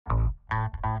Hi,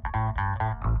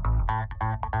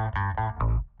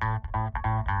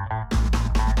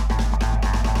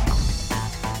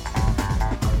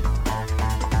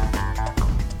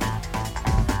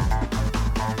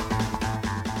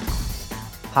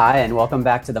 and welcome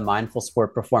back to the Mindful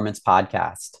Sport Performance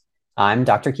Podcast. I'm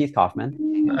Dr. Keith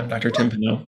Kaufman, I'm Dr. Tim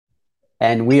Pino.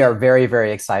 and we are very,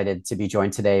 very excited to be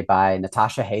joined today by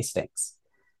Natasha Hastings.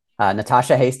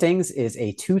 Natasha Hastings is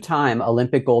a two-time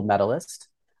Olympic gold medalist,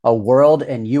 a world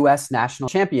and U.S. national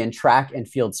champion track and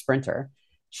field sprinter.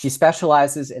 She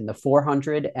specializes in the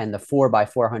 400 and the 4 by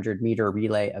 400 meter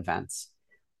relay events.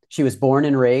 She was born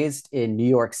and raised in New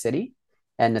York City,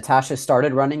 and Natasha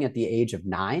started running at the age of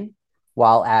 9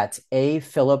 while at A.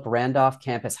 Philip Randolph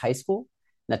Campus High School.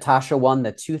 Natasha won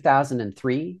the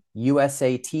 2003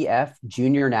 USATF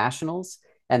Junior Nationals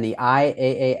and the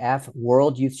IAAF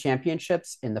World Youth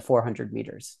Championships in the 400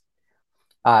 meters.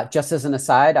 Just as an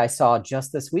aside, I saw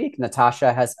just this week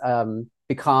Natasha has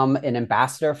become an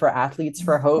ambassador for Athletes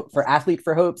for Hope for Athlete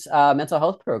for Hope's mental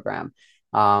health program.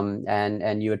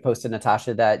 And you had posted,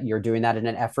 Natasha, that you're doing that in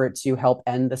an effort to help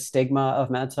end the stigma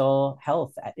of mental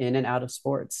health in and out of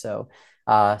sports. So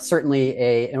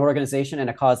certainly an organization and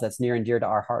a cause that's near and dear to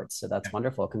our hearts. So that's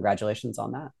wonderful. Congratulations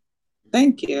on that.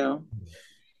 Thank you.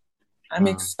 I'm Um,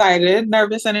 excited,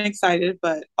 nervous and excited,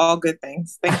 but all good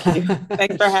things. Thank you.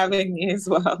 Thanks for having me as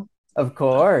well. Of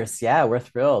course. Yeah, we're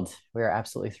thrilled. We're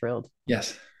absolutely thrilled.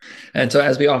 Yes. And so,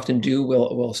 as we often do,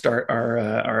 we'll start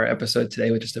our episode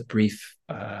today with just a brief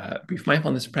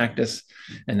mindfulness practice,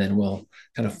 and then we'll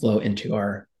kind of flow into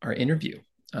our interview.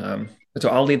 So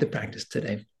I'll lead the practice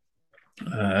today.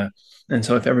 And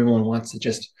so, if everyone wants to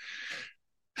just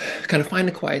kind of find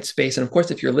a quiet space, and of course,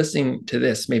 if you're listening to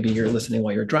this, maybe you're listening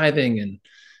while you're driving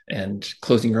and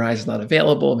closing your eyes is not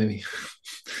available. Maybe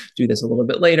do this a little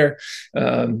bit later.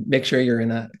 Make sure you're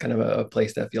in a kind of a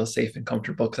place that feels safe and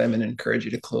comfortable, because I'm going to encourage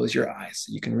you to close your eyes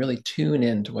so you can really tune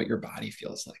into what your body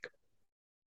feels like.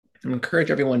 I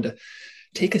encourage everyone to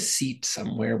take a seat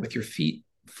somewhere with your feet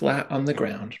flat on the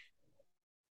ground.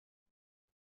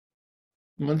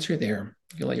 And once you're there,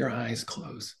 you let your eyes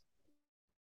close.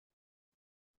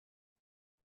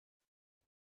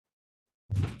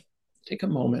 Take a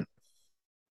moment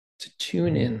to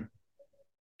tune in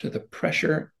to the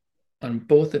pressure on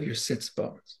both of your sits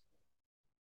bones.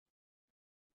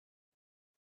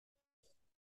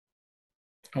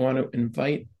 I want to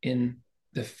invite in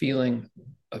the feeling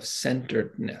of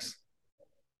centeredness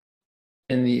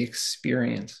and the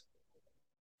experience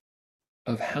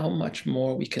of how much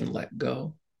more we can let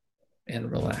go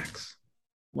and relax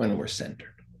when we're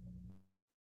centered.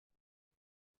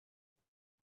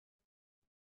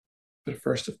 But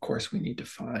first, of course, we need to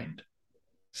find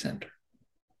center.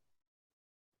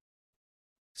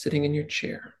 Sitting in your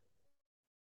chair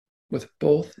with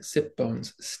both sit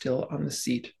bones still on the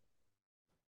seat,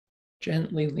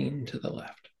 gently lean to the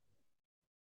left.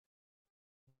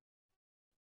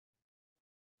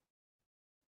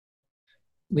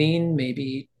 Lean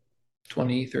maybe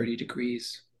 20, 30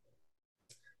 degrees.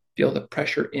 Feel the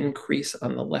pressure increase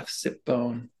on the left sit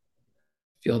bone.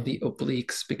 Feel the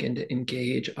obliques begin to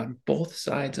engage on both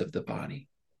sides of the body.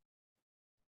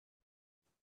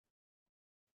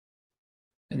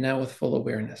 And now with full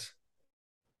awareness,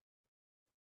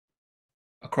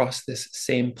 across this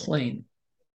same plane,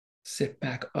 sit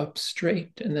back up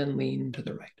straight and then lean to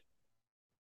the right.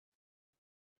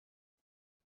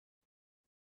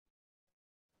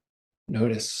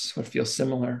 Notice what feels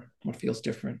similar, what feels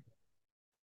different.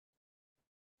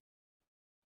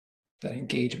 That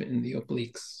engagement in the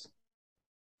obliques,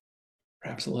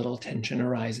 perhaps a little tension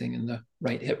arising in the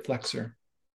right hip flexor.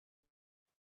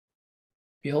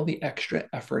 Feel the extra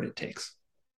effort it takes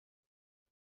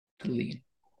to lean.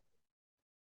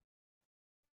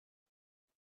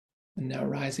 And now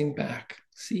rising back,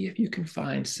 see if you can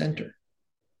find center.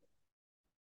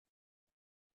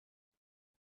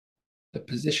 The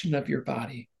position of your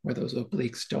body where those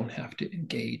obliques don't have to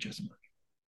engage as much.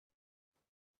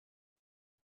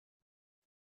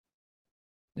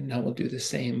 And now we'll do the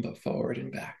same, but forward and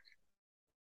back.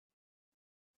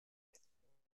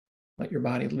 Let your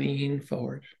body lean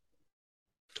forward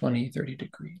 20, 30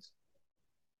 degrees.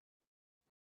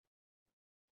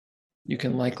 You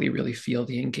can likely really feel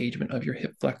the engagement of your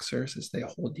hip flexors as they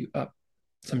hold you up,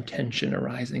 some tension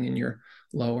arising in your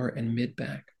lower and mid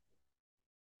back.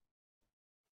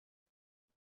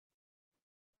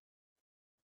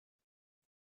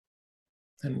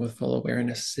 And with full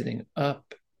awareness, sitting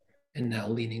up and now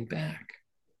leaning back.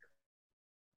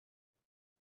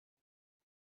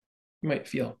 You might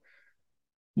feel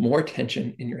more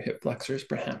tension in your hip flexors,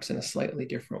 perhaps in a slightly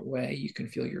different way. You can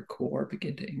feel your core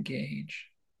begin to engage.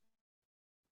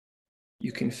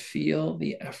 You can feel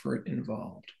the effort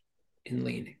involved in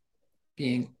leaning,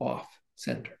 being off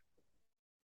center.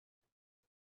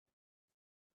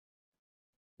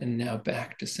 And now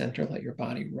back to center. Let your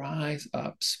body rise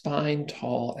up, spine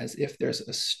tall, as if there's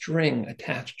a string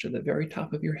attached to the very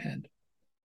top of your head,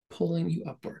 pulling you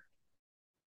upward.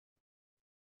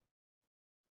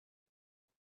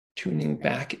 Tuning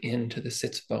back into the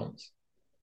sits bones,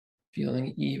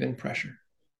 feeling even pressure.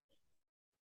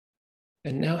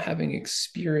 And now having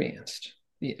experienced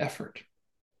the effort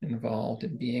involved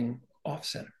in being off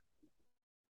center,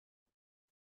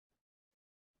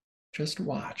 just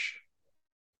watch,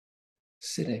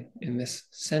 sitting in this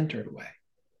centered way,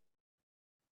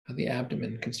 how the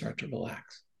abdomen can start to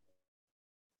relax.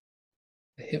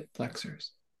 The hip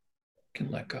flexors can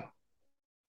let go.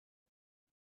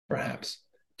 Perhaps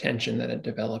tension that had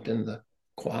developed in the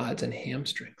quads and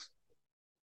hamstrings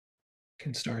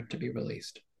can start to be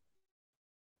released.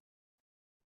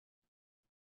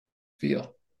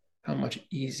 Feel how much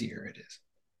easier it is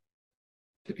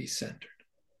to be centered.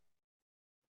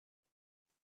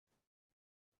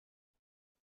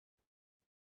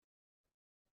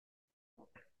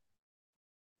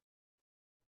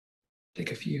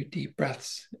 Take a few deep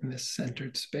breaths in this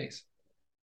centered space.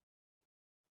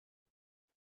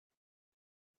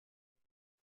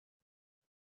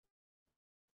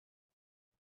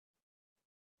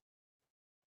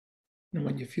 And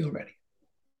when you feel ready,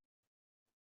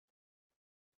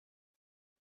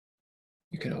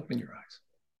 you can open your eyes.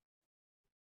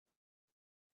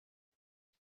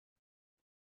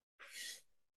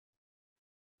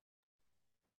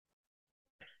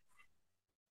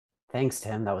 Thanks,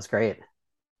 Tim. That was great.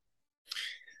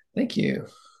 Thank you.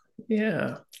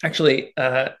 Yeah. Actually,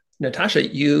 Natasha,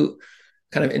 you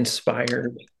kind of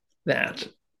inspired that.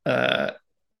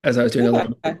 As I was doing a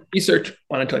little research,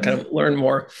 wanted to kind of learn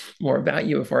more about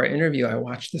you before our interview. I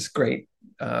watched this great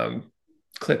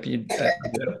clip you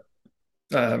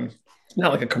not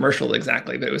like a commercial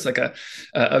exactly, but it was like a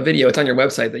video. It's on your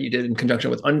website that you did in conjunction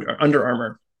with Under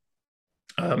Armour.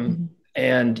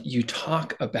 And you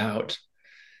talk about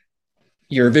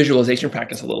your visualization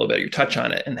practice a little bit. You touch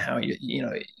on it and how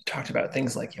you talked about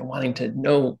things like wanting to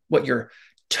know what your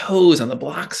toes on the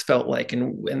blocks felt like,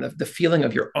 and the feeling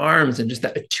of your arms, and just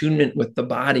that attunement with the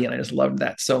body. And I just loved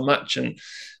that so much. And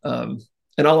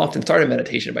I'll often start a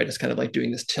meditation by just kind of like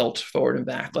doing this tilt forward and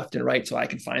back, left and right, so I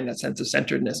can find that sense of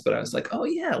centeredness. But I was like, oh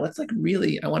yeah, let's like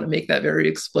really, I want to make that very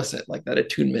explicit, like that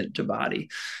attunement to body,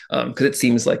 because it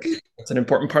seems like it's an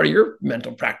important part of your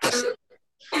mental practice.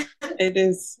 It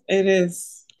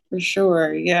is for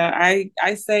sure. Yeah,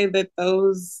 I say that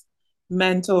those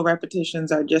mental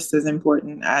repetitions are just as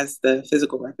important as the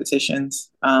physical repetitions.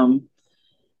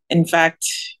 In fact,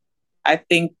 I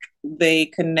think they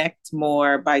connect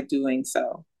more by doing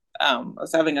so. I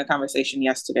was having a conversation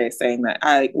yesterday saying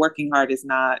that working hard is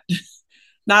not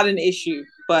not an issue,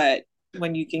 but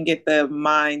when you can get the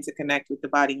mind to connect with the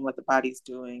body and what the body's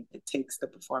doing, it takes the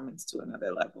performance to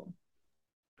another level.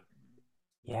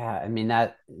 Yeah, I mean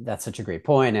that's such a great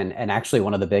point, and actually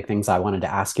one of the big things I wanted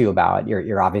to ask you about.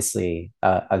 You're obviously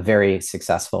a very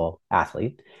successful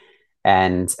athlete,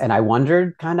 and I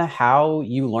wondered kind of how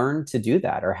you learned to do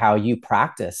that, or how you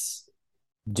practice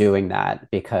doing that,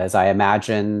 because I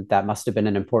imagine that must have been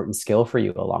an important skill for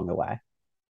you along the way.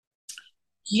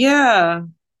 Yeah,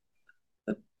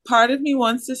 part of me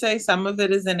wants to say some of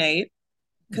it is innate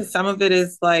because some of it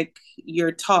is like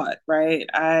you're taught, right?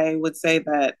 I would say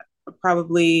that I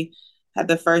probably had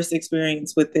the first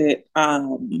experience with it,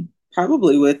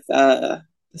 probably with the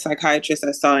psychiatrist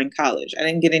I saw in college. I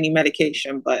didn't get any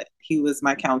medication, but he was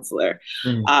my counselor,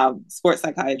 sports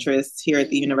psychiatrist here at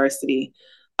the university,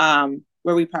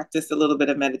 where we practiced a little bit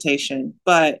of meditation.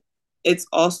 But it's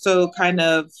also kind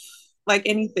of like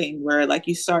anything where like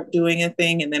you start doing a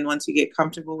thing and then once you get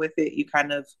comfortable with it, you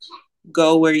kind of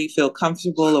go where you feel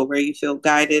comfortable or where you feel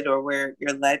guided or where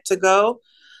you're led to go.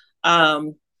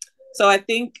 So I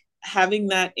think having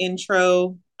that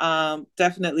intro,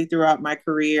 definitely throughout my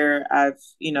career, I've,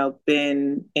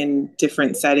 been in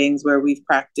different settings where we've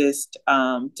practiced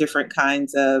different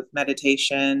kinds of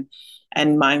meditation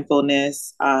and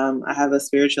mindfulness. I have a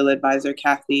spiritual advisor,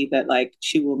 Kathy, that like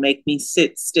she will make me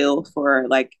sit still for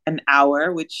like an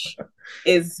hour, which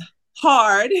is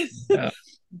hard. Yeah.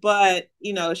 But,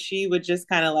 she would just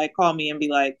kind of like call me and be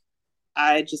like,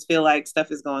 I just feel like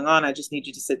stuff is going on. I just need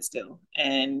you to sit still.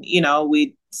 And,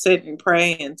 we'd sit and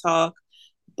pray and talk.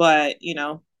 But,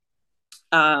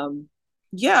 um,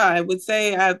 Yeah, I would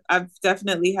say I've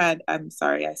definitely had. I'm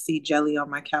sorry, I see jelly on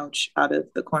my couch out of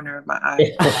the corner of my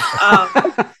eye.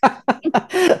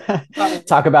 Sorry.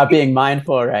 Talk about being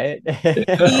mindful, right?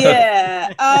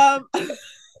 Yeah.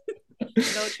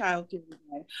 No child care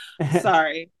today.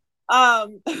 Sorry.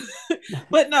 Um,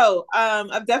 but no,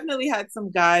 I've definitely had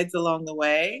some guides along the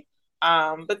way.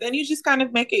 But then you just kind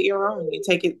of make it your own. You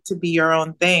take it to be your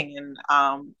own thing. And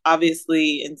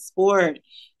obviously in sport,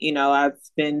 I've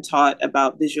been taught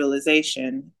about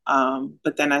visualization.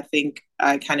 But then I think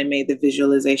I kind of made the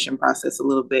visualization process a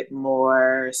little bit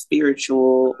more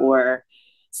spiritual or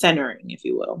centering, if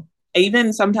you will.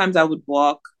 Even sometimes I would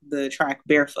walk the track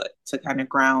barefoot to kind of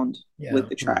ground Yeah, with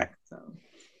the track. So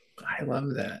I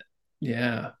love that.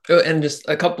 Yeah. Oh, and just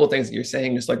a couple of things that you're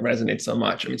saying just like resonate so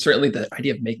much. I mean, certainly the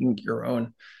idea of making your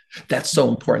own, that's so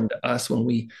important to us when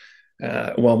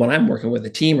when I'm working with a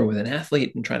team or with an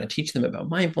athlete and trying to teach them about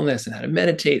mindfulness and how to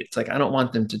meditate. It's like, I don't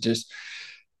want them to just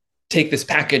take this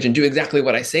package and do exactly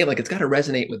what I say. Like, it's got to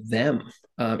resonate with them.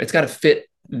 It's got to fit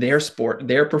their sport,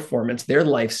 their performance, their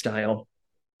lifestyle.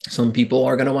 Some people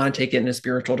are going to want to take it in a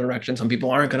spiritual direction. Some people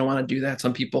aren't going to want to do that.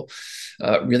 Some people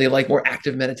really like more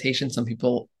active meditation. Some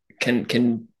people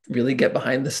can really get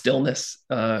behind the stillness.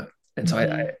 And so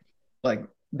I like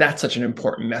that's such an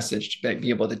important message to be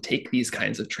able to take these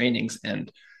kinds of trainings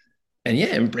and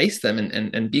yeah, embrace them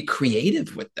and be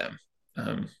creative with them.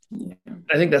 yeah.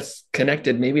 I think that's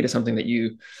connected maybe to something that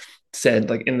you said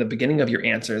like in the beginning of your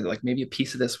answer, like maybe a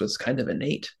piece of this was kind of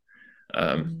innate.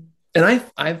 And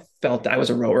I felt I was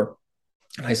a rower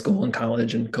in high school and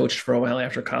college and coached for a while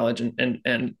after college. And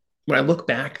when I look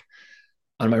back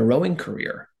on my rowing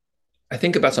career, I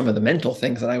think about some of the mental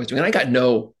things that I was doing. And I got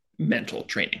no mental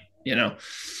training,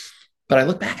 but I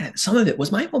look back at it, some of it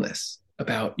was mindfulness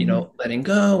about, letting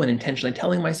go and intentionally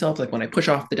telling myself, like when I push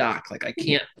off the dock, like I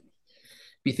can't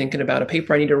be thinking about a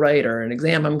paper I need to write or an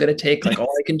exam I'm going to take. Like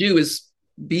all I can do is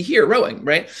be here rowing,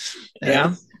 right? And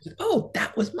Yeah. oh,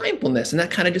 that was mindfulness. And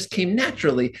that kind of just came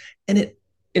naturally. And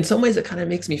in some ways, it kind of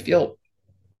makes me feel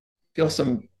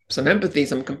some empathy,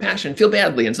 some compassion, feel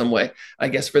badly in some way, I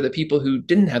guess, for the people who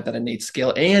didn't have that innate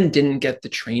skill and didn't get the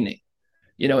training,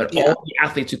 and Yeah. all the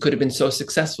athletes who could have been so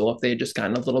successful if they had just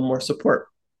gotten a little more support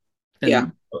Yeah.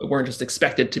 and weren't just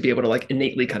expected to be able to like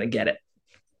innately kind of get it.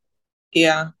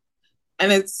 Yeah.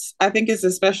 And I think it's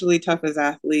especially tough as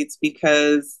athletes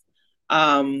because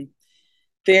um,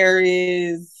 there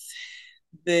is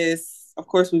this, of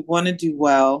course, we want to do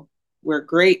well. We're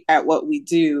great at what we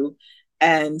do.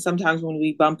 And sometimes when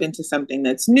we bump into something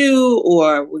that's new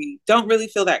or we don't really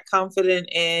feel that confident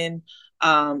in,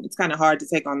 it's kind of hard to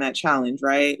take on that challenge,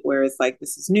 right? Where it's like,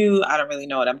 this is new. I don't really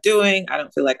know what I'm doing. I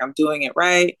don't feel like I'm doing it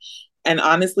right. And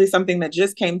honestly, something that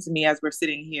just came to me as we're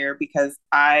sitting here, because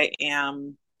I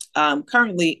am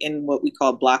currently in what we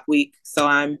call block week. So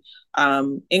I'm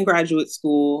in graduate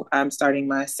school. I'm starting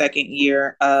my second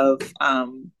year of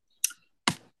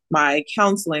my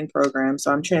counseling program.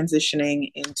 So I'm transitioning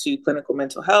into clinical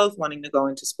mental health, wanting to go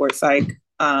into sports psych.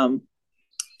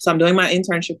 So I'm doing my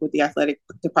internship with the athletic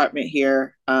department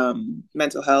here,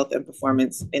 mental health and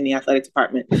performance in the athletic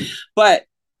department. But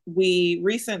we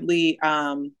recently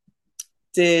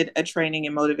did a training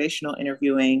in motivational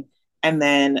interviewing. And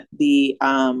then the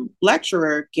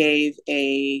lecturer gave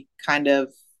a kind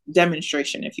of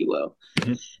demonstration, if you will.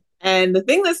 Mm-hmm. And the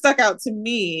thing that stuck out to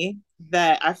me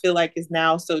that I feel like is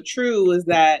now so true is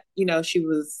that, she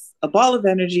was a ball of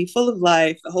energy, full of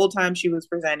life the whole time she was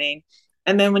presenting.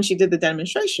 And then when she did the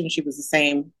demonstration, she was the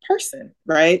same person,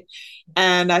 right?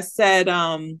 And I said,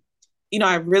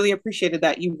 I really appreciated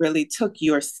that you really took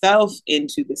yourself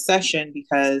into the session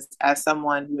because as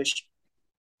someone who is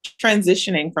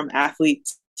transitioning from athlete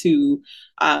to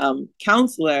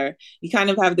counselor, you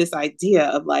kind of have this idea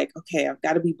of like, okay, I've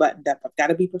got to be buttoned up. I've got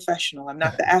to be professional. I'm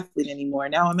not the athlete anymore.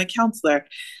 Now I'm a counselor.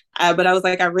 But I was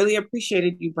like, I really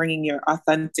appreciated you bringing your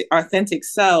authentic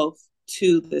self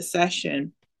to the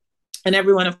session. And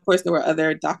everyone, of course, there were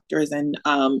other doctors and,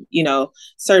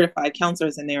 certified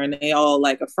counselors in there, and they all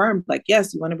like affirmed, like,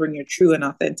 yes, you want to bring your true and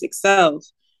authentic self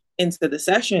into the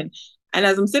session. And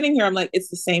as I'm sitting here, I'm like, it's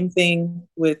the same thing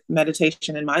with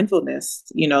meditation and mindfulness.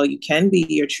 You can be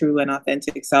your true and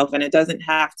authentic self, and it doesn't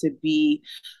have to be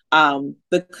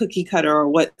the cookie cutter or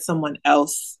what someone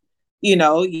else,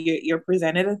 you're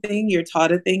presented a thing, you're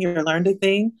taught a thing, you're learned a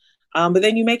thing. But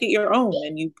then you make it your own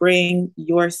and you bring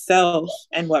yourself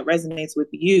and what resonates with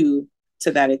you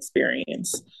to that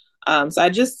experience. So I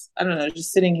don't know,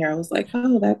 just sitting here, I was like,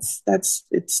 oh,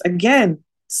 it's again,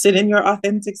 sit in your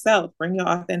authentic self, bring your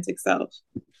authentic self.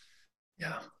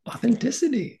 Yeah.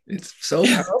 Authenticity. It's so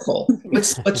powerful,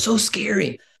 but so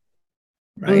scary.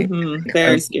 right?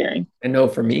 Very scary. I know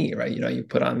for me, right, you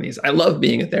put on these, I love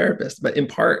being a therapist, but in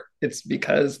part it's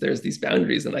because there's these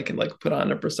boundaries and I can like put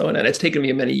on a persona. And it's taken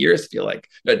me many years to feel like,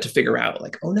 to figure out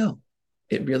like, oh no,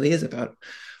 it really is about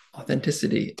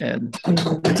authenticity. And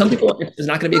some people, it's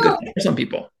not going to be a good fit for some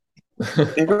people.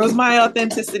 There goes my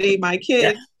authenticity, my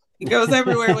kid. Yeah. He goes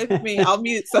everywhere with me. I'll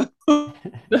mute. So.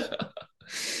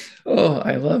 Oh,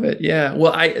 I love it. Yeah.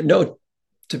 Well, I know,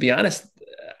 to be honest,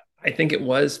 I think it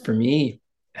was for me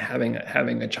having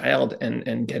a child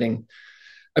and getting,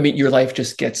 I mean, your life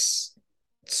just gets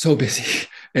so busy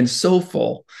and so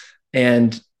full.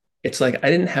 And it's like I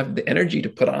didn't have the energy to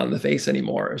put on the face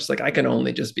anymore. It's like I can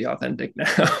only just be authentic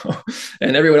now.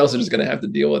 And everyone else is just going to have to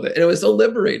deal with it. And it was so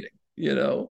liberating.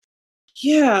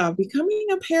 Yeah, becoming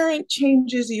a parent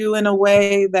changes you in a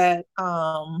way that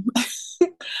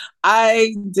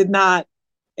I did not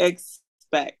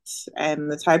expect,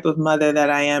 and the type of mother that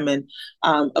I am. And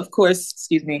of course,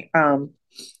 excuse me,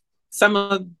 some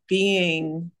of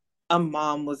being a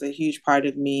mom was a huge part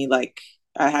of me. Like,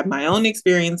 I had my own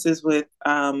experiences with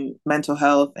mental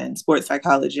health and sports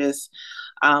psychologists.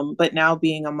 But now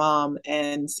being a mom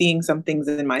and seeing some things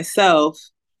in myself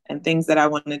and things that I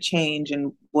want to change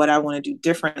and what I want to do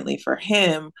differently for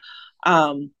him.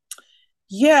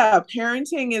 Yeah,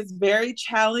 parenting is very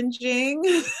challenging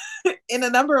in a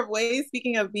number of ways.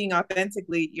 Speaking of being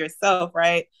authentically yourself,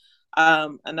 right?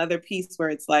 Another piece where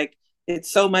it's like,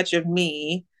 it's so much of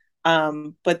me,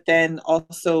 but then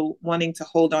also wanting to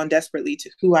hold on desperately to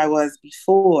who I was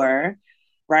before,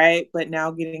 right? But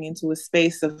now getting into a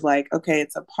space of like, okay,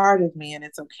 it's a part of me and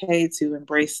it's okay to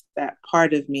embrace that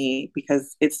part of me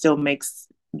because it still makes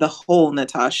the whole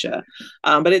Natasha.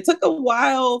 But it took a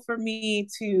while for me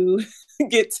to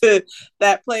get to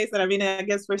that place. And I mean, I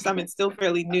guess for some, it's still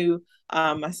fairly new.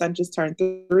 My son just turned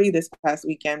 3 this past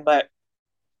weekend, but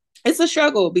it's a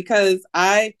struggle because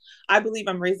I believe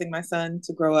I'm raising my son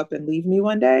to grow up and leave me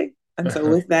one day. And so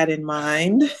with that in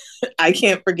mind, I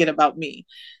can't forget about me.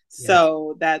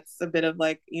 So that's a bit of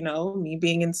like, me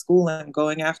being in school and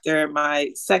going after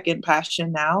my second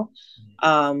passion now.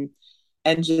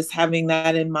 And just having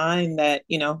that in mind that,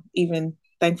 even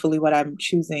thankfully what I'm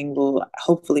choosing will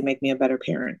hopefully make me a better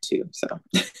parent too. So,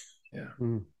 yeah.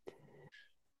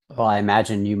 Well, I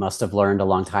imagine you must have learned a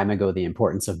long time ago the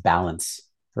importance of balance,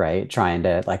 right? Trying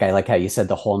to, like, I like how you said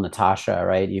the whole Natasha,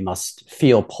 right? You must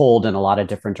feel pulled in a lot of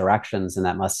different directions, and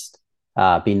that must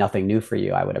be nothing new for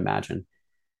you, I would imagine.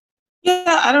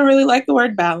 Yeah, I don't really like the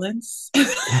word balance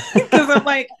because I'm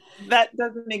like, that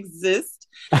doesn't exist.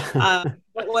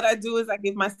 But what I do is I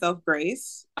give myself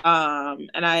grace, and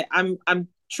I'm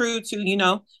true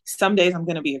to some days I'm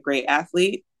going to be a great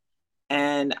athlete,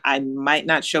 and I might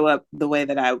not show up the way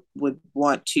that I would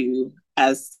want to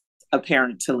as a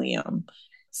parent to Liam.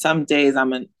 Some days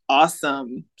I'm an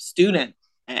awesome student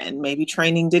and maybe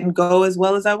training didn't go as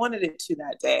well as I wanted it to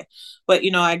that day. But,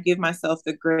 I give myself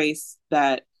the grace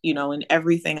that, in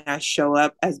everything I show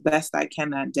up as best I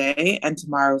can that day, and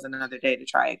tomorrow's another day to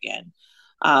try again.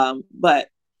 But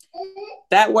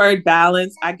that word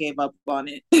balance, I gave up on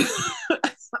it.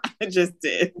 I just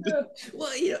did.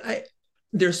 Well,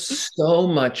 there's so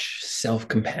much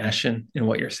self-compassion in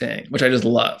what you're saying, which I just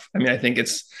love. I mean, I think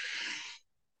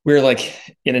we're like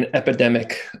in an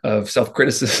epidemic of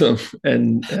self-criticism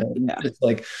and it's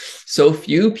like so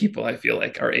few people I feel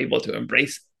like are able to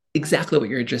embrace exactly what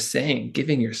you're just saying,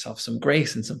 giving yourself some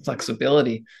grace and some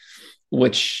flexibility,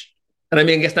 and I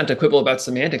mean, I guess not to quibble about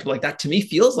semantics, but like that to me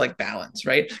feels like balance,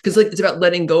 right? Because like it's about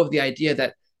letting go of the idea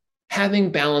that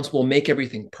having balance will make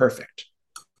everything perfect.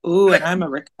 Ooh, and I'm a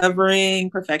recovering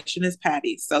perfectionist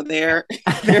Patty. So there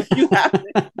you have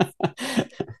it.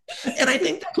 And I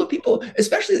think that's what people,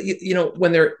 especially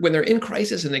when they're in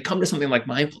crisis and they come to something like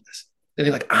mindfulness, and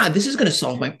they're like, this is going to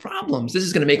solve my problems. This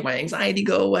is going to make my anxiety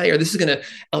go away, or this is going to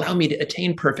allow me to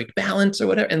attain perfect balance or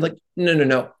whatever. And like,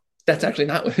 no, that's actually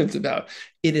not what it's about.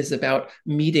 It is about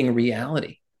meeting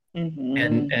reality.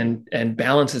 And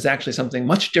balance is actually something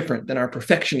much different than our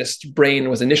perfectionist brain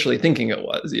was initially thinking it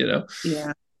was.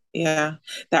 Yeah.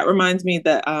 That reminds me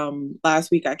that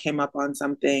last week I came up on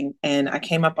something, and I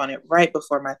came up on it right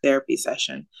before my therapy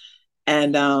session.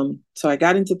 And so I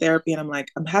got into therapy and I'm like,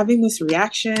 I'm having this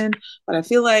reaction, but I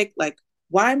feel like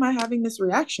why am I having this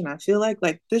reaction? I feel like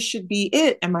this should be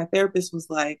it. And my therapist was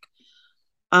like,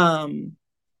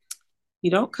 you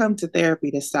don't come to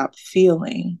therapy to stop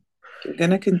feeling. You're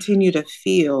going to continue to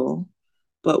feel,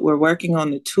 but we're working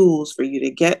on the tools for you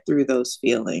to get through those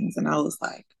feelings. And I was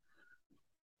like,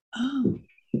 oh,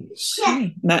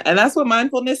 shit. And that's what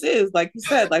mindfulness is. Like you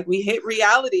said, like we hit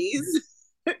realities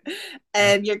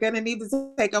And you're going to need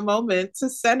to take a moment to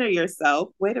center yourself.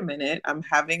 Wait a minute, I'm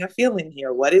having a feeling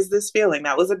here. What is this feeling?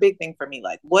 That was a big thing for me.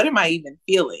 Like, what am I even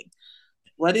feeling?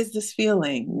 What is this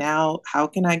feeling? Now, how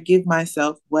can I give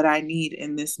myself what I need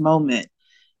in this moment?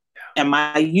 Am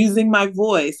I using my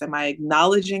voice? Am I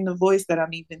acknowledging the voice that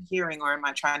I'm even hearing, or am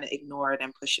I trying to ignore it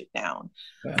and push it down?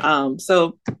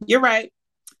 So you're right.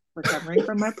 Recovering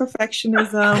from my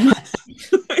perfectionism,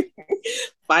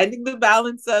 finding the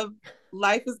balance of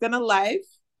life is gonna life,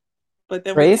 but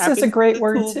then we Grace tap is a into great the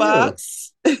word too.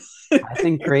 toolbox. I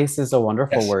think grace is a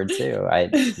wonderful Yes. word too.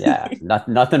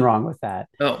 Nothing wrong with that.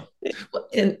 Oh,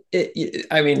 and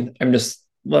I mean, I'm just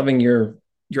loving your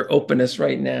openness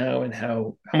right now and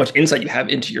how much insight you have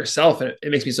into yourself, and it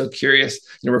makes me so curious.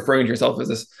 Referring to yourself as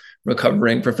this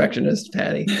recovering perfectionist,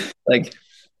 Patty. Like,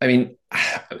 I mean,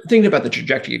 thinking about the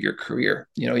trajectory of your career.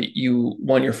 You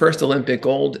won your first Olympic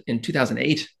gold in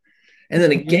 2008, and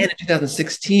then again in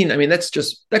 2016. I mean, that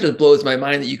just blows my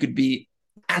mind that you could be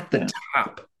at the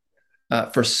top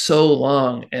for so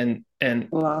long. And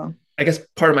Wow. I guess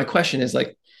part of my question is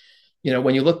like,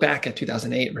 when you look back at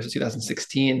 2008 versus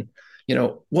 2016,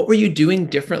 what were you doing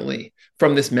differently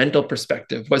from this mental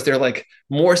perspective? Was there like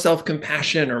more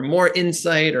self-compassion or more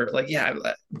insight, or like, yeah,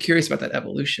 I'm curious about that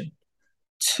evolution.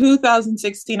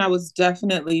 2016, I was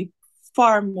definitely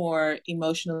far more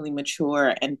emotionally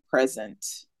mature and present.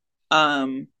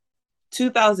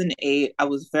 2008, I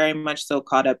was very much so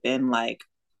caught up in like,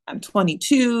 I'm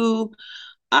 22.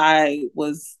 I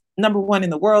was number one in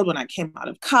the world when I came out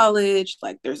of college.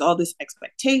 Like, there's all this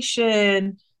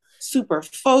expectation, super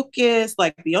focused.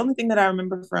 Like, the only thing that I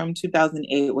remember from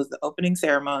 2008 was the opening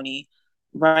ceremony,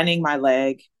 running my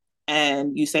leg,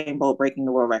 and Usain Bolt breaking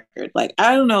the world record. Like,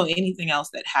 I don't know anything else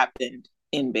that happened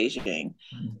in Beijing.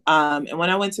 And when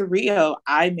I went to Rio,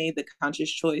 I made the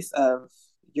conscious choice of,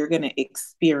 you're going to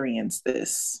experience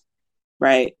this,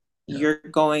 right? Yeah. You're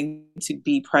going to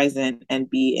be present and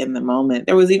be in the moment.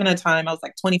 There was even a time I was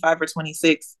like 25 or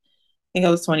 26. I think I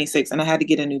was 26, and I had to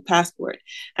get a new passport.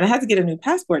 And I had to get a new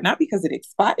passport, not because it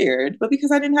expired, but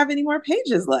because I didn't have any more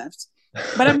pages left.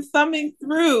 But I'm thumbing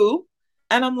through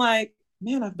and I'm like,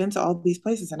 man, I've been to all these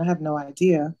places and I have no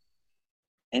idea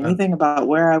anything about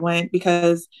where I went,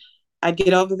 because I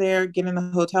get over there, get in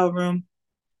the hotel room.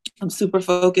 I'm super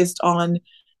focused on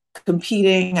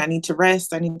competing. I need to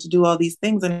rest. I need to do all these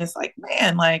things. And it's like,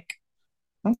 man, like,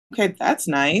 okay, that's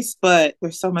nice, but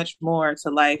there's so much more to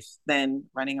life than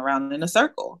running around in a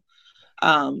circle.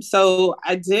 So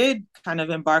I did kind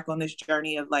of embark on this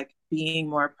journey of like being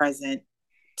more present,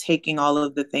 taking all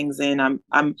of the things in.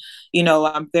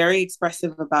 I'm very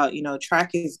expressive about,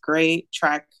 track is great.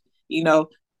 Track, you know,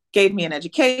 gave me an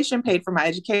education, paid for my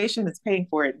education. It's paying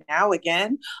for it now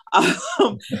again.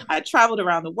 I traveled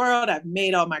around the world. I've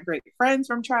made all my great friends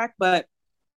from track, but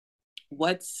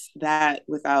what's that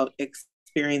without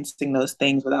experiencing those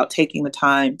things, without taking the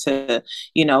time to,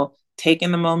 take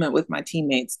in the moment with my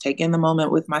teammates, take in the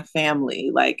moment with my family,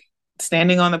 like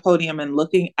standing on the podium and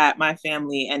looking at my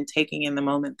family and taking in the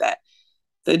moment that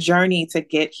the journey to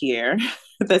get here,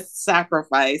 the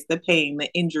sacrifice, the pain,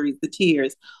 the injuries, the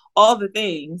tears, all the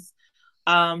things.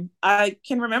 I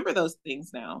can remember those things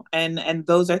now, and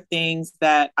those are things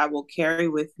that I will carry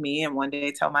with me, and one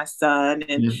day tell my son.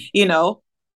 And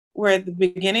we're at the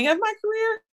beginning of my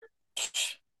career.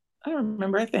 I don't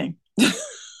remember a thing.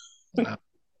 Wow.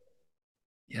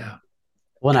 Yeah.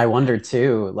 Well, and I wonder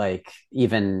too, like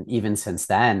even since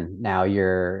then, now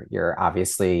you're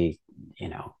obviously,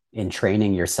 in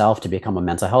training yourself to become a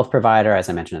mental health provider. As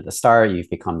I mentioned at the start, you've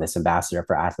become this ambassador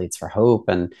for Athletes for Hope.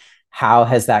 And how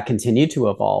has that continued to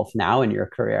evolve now in your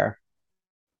career?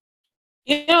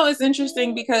 It's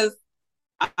interesting because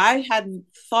I hadn't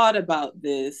thought about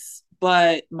this,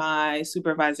 but my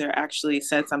supervisor actually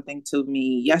said something to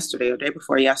me yesterday or day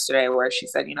before yesterday, where she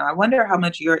said, I wonder how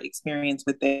much your experience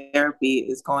with therapy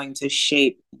is going to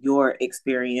shape your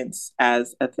experience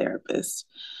as a therapist.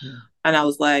 Yeah. And I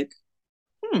was like,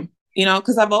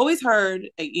 because I've always heard,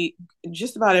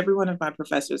 just about every one of my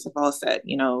professors have all said,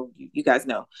 you guys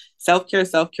know, self-care,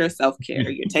 self-care, self-care.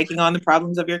 You're taking on the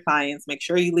problems of your clients. Make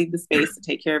sure you leave the space to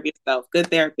take care of yourself. Good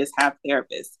therapists have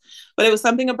therapists. But it was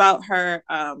something about her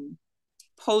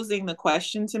posing the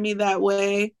question to me that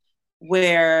way,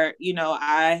 where,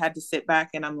 I had to sit back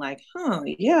and I'm like,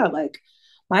 yeah, like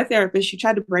my therapist, she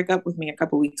tried to break up with me a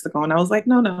couple weeks ago. And I was like,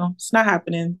 no, it's not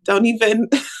happening. Don't even,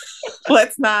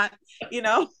 let's not,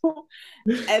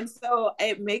 And so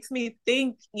it makes me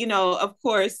think, of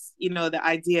course, the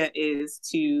idea is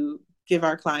to give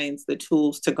our clients the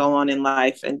tools to go on in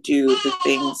life and do the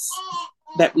things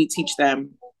that we teach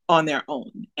them on their own,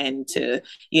 and to,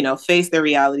 face their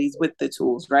realities with the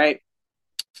tools, right?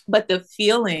 But the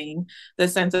feeling, the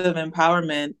sense of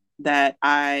empowerment that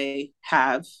I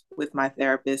have with my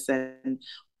therapist, and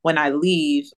when I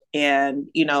leave, and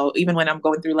even when I'm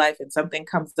going through life and something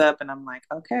comes up and I'm like,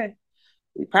 okay,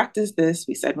 we practice this,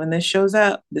 we said when this shows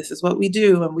up, this is what we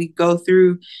do, and we go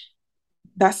through.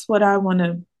 That's what I want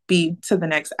to be to the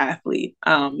next athlete.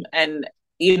 And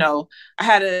I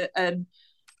had an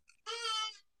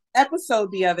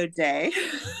episode the other day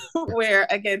where,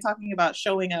 again, talking about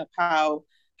showing up, how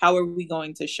are we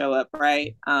going to show up,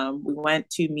 right? We went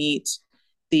to meet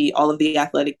the all of the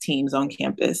athletic teams on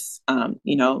campus.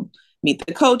 Meet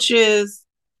the coaches,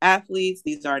 athletes.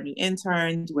 These are new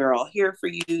interns. We're all here for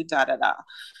you. Da da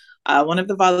da. One of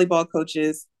the volleyball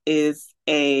coaches is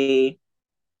a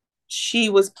she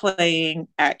was playing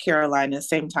at Carolina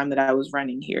same time that I was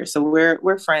running here. So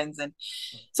we're friends, and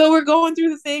so we're going through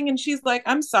the thing, and she's like,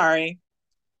 "I'm sorry,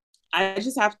 I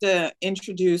just have to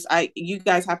introduce you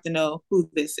guys have to know who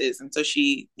this is." And so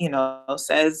she,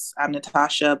 says, "I'm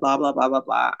Natasha, blah, blah, blah, blah,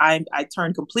 blah." I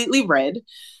turned completely red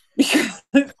because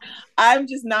I'm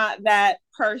just not that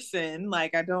person.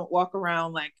 Like, I don't walk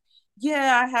around like,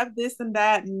 yeah, I have this and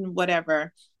that and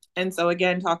whatever. And so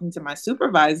again, talking to my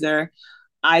supervisor,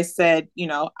 I said,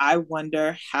 I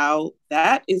wonder how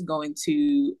that is going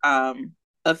to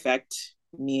affect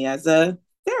me as a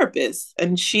therapist.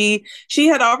 And she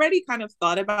had already kind of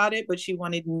thought about it, but she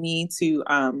wanted me to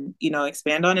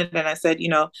expand on it. And I said,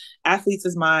 athletes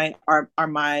are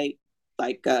my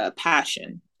like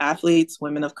passion. Athletes,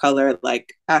 women of color,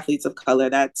 like athletes of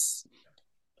color.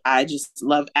 I just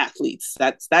love athletes.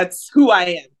 That's who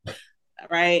I am.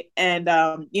 Right. And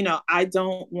I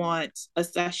don't want a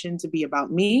session to be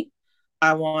about me.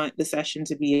 I want the session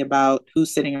to be about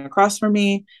who's sitting across from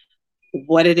me,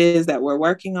 what it is that we're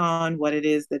working on, what it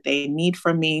is that they need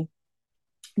from me.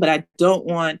 But I don't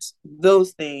want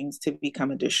those things to become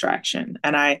a distraction.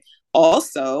 And I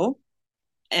also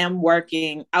am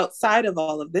working outside of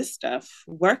all of this stuff,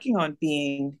 working on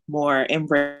being more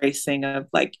embracing of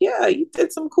like, yeah, you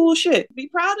did some cool shit. Be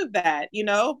proud of that,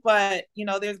 but,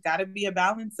 there's got to be a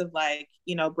balance of like,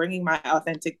 bringing my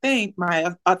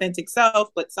authentic self,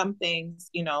 but some things,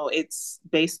 it's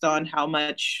based on how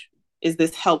much is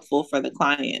this helpful for the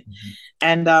client. Mm-hmm.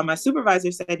 And my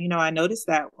supervisor said, I noticed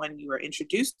that when you were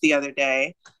introduced the other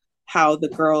day, how the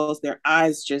girls, their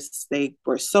eyes they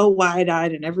were so wide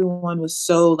eyed and everyone was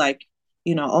so like,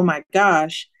 oh my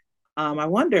gosh. I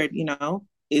wondered,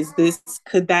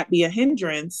 could that be a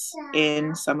hindrance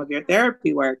in some of your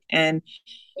therapy work? And,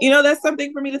 that's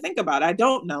something for me to think about. I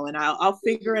don't know. And I'll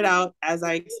figure it out as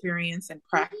I experience and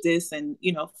practice and,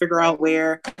 figure out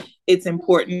where it's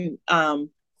important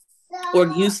or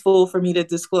useful for me to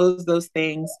disclose those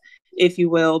things, if you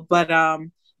will. But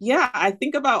yeah, I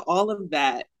think about all of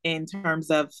that in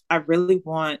terms of I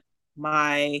want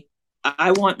my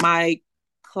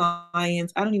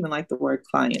clients, I don't even like the word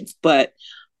clients, but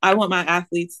I want my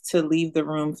athletes to leave the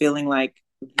room feeling like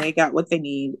they got what they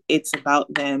need. It's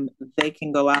about them. They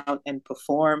can go out and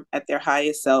perform at their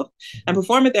highest self on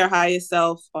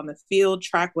the field,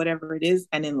 track, whatever it is,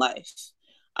 and in life.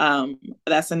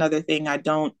 That's another thing.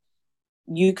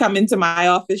 You come into my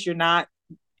office, you're not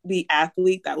the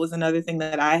athlete. That was another thing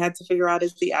that I had to figure out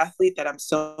as the athlete, that I'm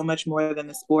so much more than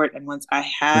the sport. And once I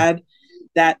had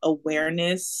that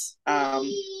awareness,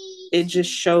 it just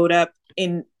showed up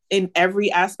in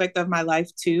every aspect of my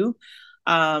life too.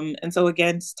 And so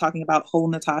again, talking about whole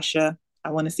Natasha,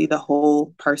 I want to see the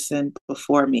whole person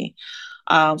before me.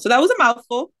 So that was a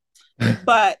mouthful,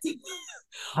 but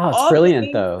oh, it's all brilliant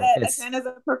the though. That, again, as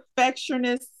a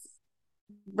perfectionist,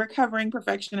 recovering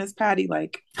perfectionist Patty,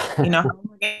 like, how am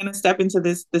I going to step into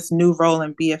this new role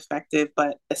and be effective,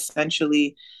 but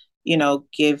essentially,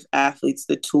 give athletes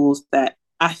the tools that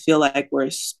I feel like were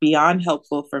beyond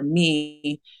helpful for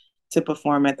me to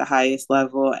perform at the highest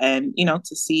level, and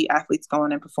to see athletes go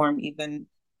on and perform even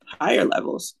higher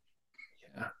levels.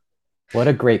 Yeah. What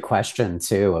a great question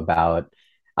too, about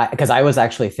because I was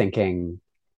actually thinking,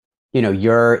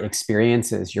 your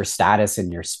experiences, your status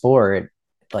in your sport,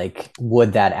 like,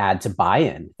 would that add to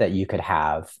buy-in that you could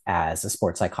have as a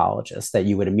sports psychologist, that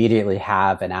you would immediately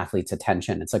have an athlete's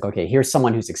attention? It's like, okay, here's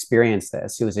someone who's experienced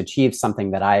this, who has achieved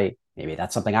something that maybe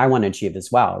that's something I want to achieve as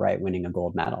well, right? Winning a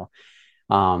gold medal.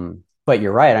 But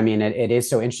you're right. I mean, it is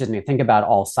so interesting to think about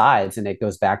all sides. And it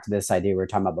goes back to this idea we were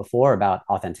talking about before about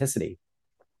authenticity,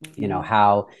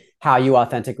 Mm-hmm. How you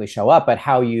authentically show up, but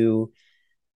how you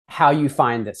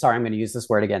find that, sorry, I'm going to use this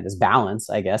word again, this balance,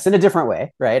 I guess, in a different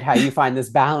way, right? How you find this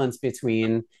balance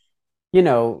between,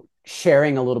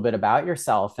 sharing a little bit about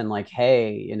yourself and like,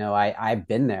 hey, I've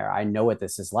been there. I know what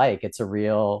this is like. It's a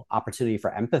real opportunity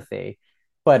for empathy.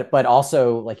 but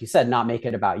also, like you said, not make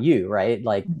it about you, right?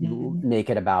 Like Mm-hmm. make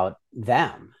it about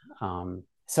them.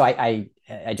 So I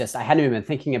just I hadn't even been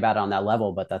thinking about it on that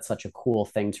level, but that's such a cool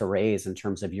thing to raise in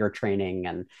terms of your training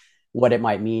and what it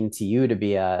might mean to you to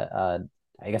be a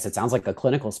I guess it sounds like a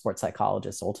clinical sports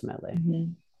psychologist ultimately.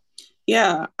 Mm-hmm.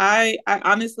 Yeah, I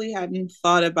honestly hadn't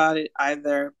thought about it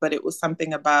either, but it was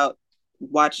something about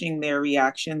watching their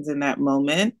reactions in that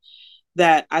moment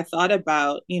that I thought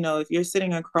about, if you're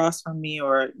sitting across from me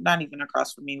or not even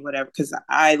across from me, whatever, because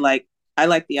I like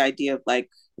the idea of like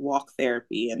walk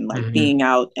therapy and like Mm-hmm. being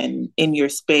out and in your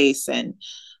space and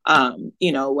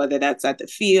whether that's at the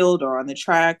field or on the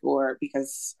track or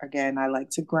because again, I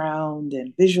like to ground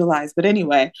and visualize. But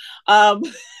anyway, um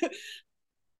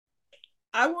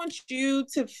I want you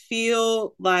to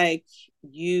feel like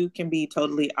you can be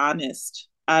totally honest.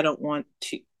 I don't want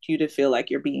you to feel like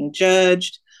you're being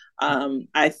judged.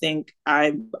 I think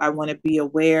I want to be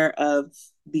aware of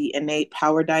the innate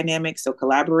power dynamic. So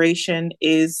collaboration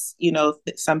is,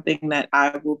 something that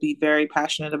I will be very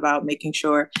passionate about, making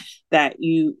sure that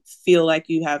you feel like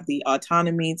you have the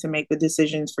autonomy to make the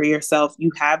decisions for yourself.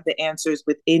 You have the answers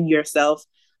within yourself.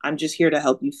 I'm just here to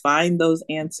help you find those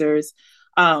answers.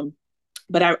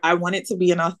 But I want it to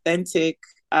be an authentic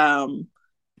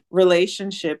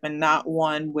relationship and not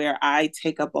one where I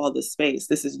take up all the space.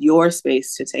 This is your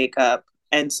space to take up.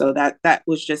 And so that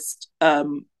was just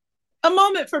a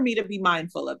moment for me to be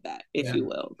mindful of that, if Yeah. you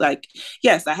will. Like,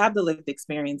 yes, I have the lived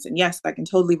experience, and yes, I can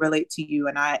totally relate to you.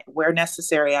 And where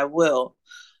necessary, I will.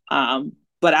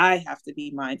 But I have to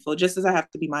be mindful, just as I have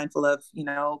to be mindful of,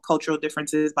 cultural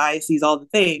differences, biases, all the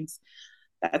things.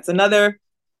 That's another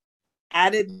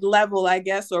added level, I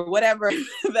guess, or whatever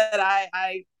that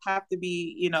I have to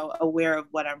be, aware of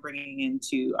what I'm bringing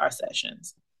into our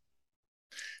sessions.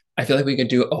 I feel like we could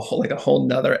do a whole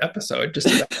nother episode just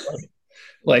about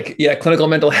yeah, clinical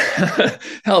mental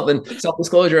health and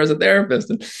self-disclosure as a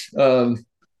therapist. And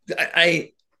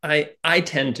I I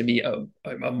tend to be a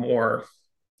more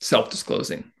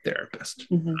self-disclosing therapist.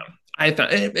 Mm-hmm. I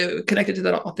found it connected to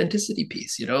that authenticity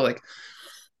piece, like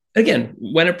again,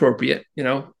 when appropriate,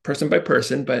 person by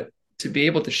person, but to be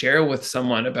able to share with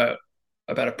someone about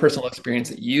a personal experience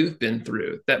that you've been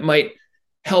through that might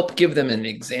help give them an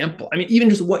example. I mean, even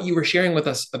just what you were sharing with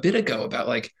us a bit ago about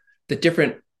like the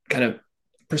different kind of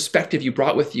perspective you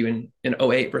brought with you in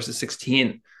 08 versus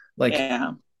 16, like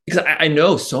Yeah. because I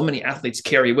know so many athletes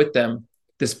carry with them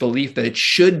this belief that it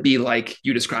should be like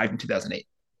you described in 2008.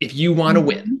 If you want to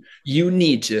win, Mm-hmm. you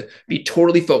need to be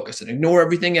totally focused and ignore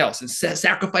everything else and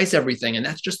sacrifice everything. And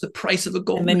that's just the price of a And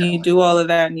gold then medal. you do all of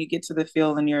that and you get to the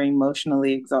field and you're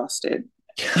emotionally exhausted.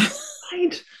 Yeah,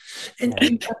 right. And Yeah.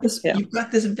 Yeah. you've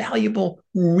got this valuable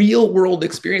real world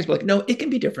experience. But like, no, it can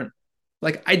be different.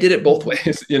 Like I did it both Mm-hmm.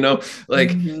 ways, like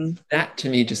Mm-hmm. that to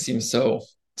me just seems so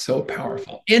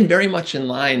powerful and very much in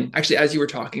line. Actually, as you were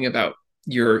talking about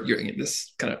your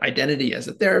this kind of identity as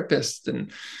a therapist,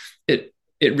 and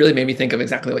it really made me think of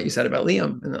exactly what you said about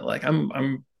Liam, and that like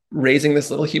I'm raising this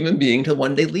little human being to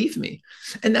one day leave me,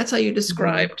 and that's how you Mm-hmm.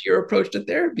 described your approach to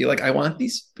therapy. Like I want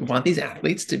these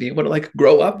athletes to be able to like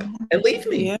grow up and leave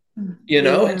me. Yeah. And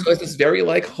Yeah. so it's this very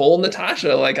like whole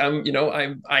Natasha. Like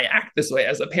I act this way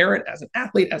as a parent, as an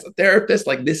athlete, as a therapist.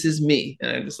 Like this is me,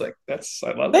 and I'm just like I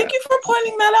love Thank that. you for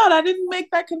pointing that out. I didn't make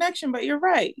that connection, but you're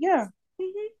right. Yeah.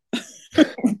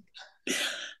 Mm-hmm.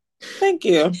 Thank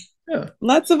you. Yeah.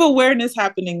 Lots of awareness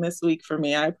happening this week for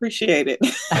me. I appreciate it.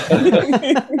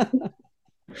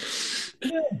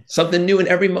 Yeah. Something new in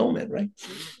every moment, right?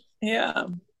 Yeah.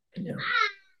 Yeah.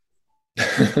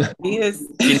 He is.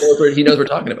 He knows we're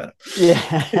talking about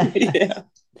Yeah. Yeah.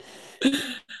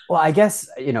 Well, I guess,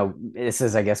 this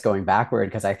is, I guess, going backward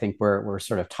because I think we're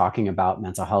sort of talking about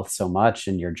mental health so much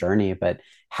in your journey, but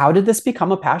how did this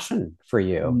become a passion for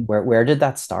you? it. Where did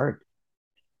that start?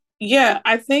 Yeah.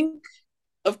 I think,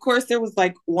 of course, there was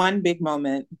like one big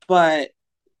moment, but,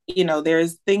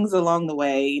 there's things along the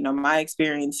way, my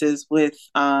experiences with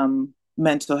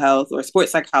mental health or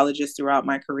sports psychologists throughout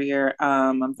my career.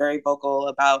 I'm very vocal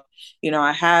about,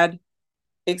 I had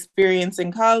experience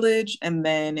in college. And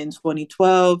then in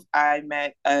 2012, I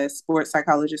met a sports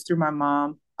psychologist through my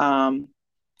mom,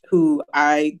 who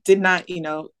I did not,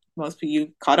 most of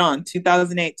you caught on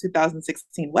 2008,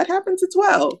 2016. What happened to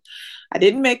 12? I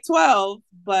didn't make 12,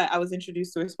 but I was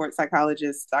introduced to a sports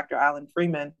psychologist, Dr. Alan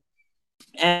Freeman.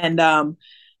 And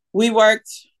we worked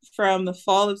from the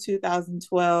fall of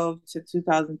 2012 to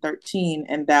 2013.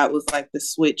 And that was like the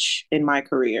switch in my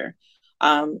career.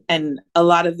 And a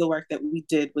lot of the work that we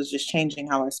did was just changing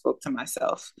how I spoke to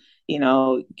myself. I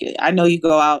know you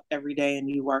go out every day and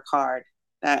you work hard.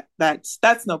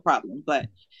 That's no problem. But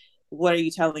what are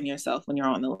you telling yourself when you're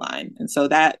on the line? And so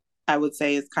that I would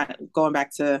say is kind of going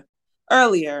back to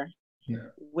earlier, Yeah.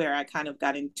 where I kind of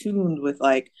got in tune with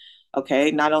like,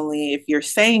 okay, not only if you're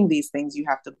saying these things, you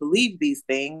have to believe these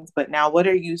things, but now what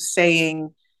are you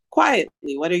saying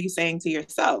quietly? What are you saying to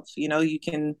yourself? You know, you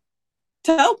can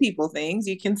tell people things,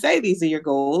 you can say these are your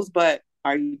goals, but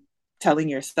are you telling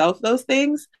yourself those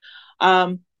things?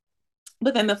 Um,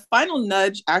 but then the final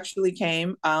nudge actually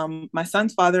came. My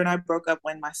son's father and I broke up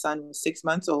when my son was 6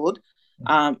 months old.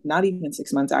 Not even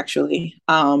 6 months, actually.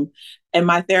 And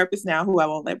my therapist now, who I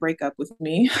won't let break up with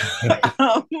me,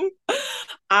 um,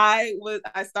 I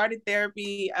started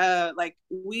therapy. Like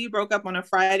we broke up on a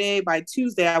Friday. By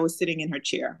Tuesday, I was sitting in her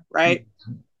chair, right?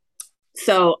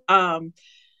 So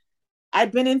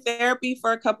I'd been in therapy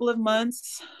for a couple of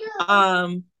months.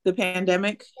 The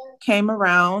pandemic came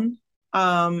around.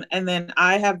 And then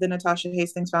I have the Natasha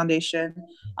Hastings Foundation,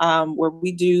 where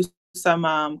we do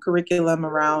some curriculum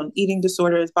around eating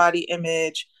disorders, body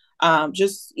image,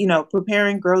 just, you know,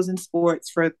 preparing girls in sports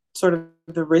for sort of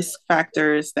the risk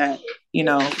factors that, you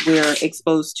know, we're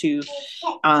exposed to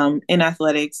in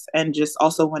athletics, and just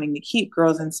also wanting to keep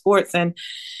girls in sports. And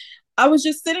I was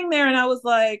just sitting there and I was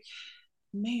like,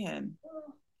 man,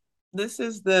 this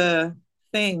is the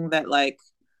thing that like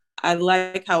I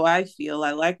like how I feel.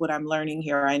 I like what I'm learning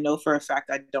here. I know for a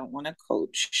fact I don't want to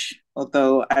coach,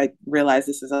 although I realize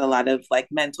this is a lot of like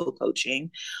mental coaching.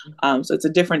 So it's a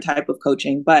different type of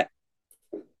coaching. But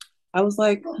I was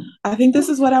like, I think this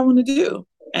is what I want to do.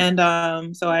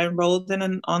 And so I enrolled in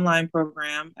an online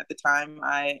program. At the time,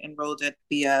 I enrolled at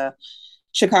the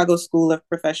Chicago School of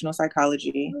Professional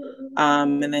Psychology.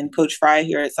 And then Coach Fry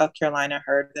here at South Carolina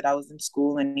heard that I was in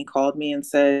school, and he called me and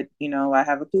said, you know, I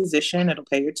have a position. It'll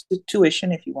pay your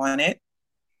tuition if you want it.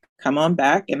 Come on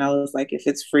back. And I was like, if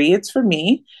it's free, it's for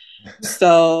me.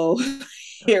 So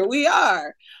here we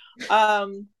are.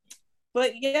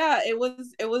 But yeah, it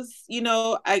was, you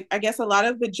know, I guess a lot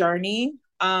of the journey.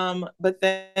 But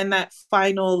then that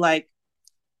final, like,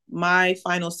 my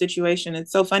final situation.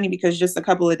 It's so funny because just a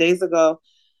couple of days ago,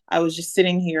 I was just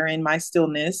sitting here in my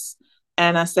stillness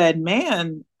and I said,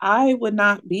 man, I would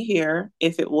not be here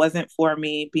if it wasn't for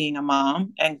me being a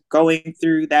mom and going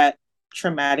through that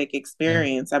traumatic Yeah.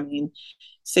 experience. I mean,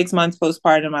 6 months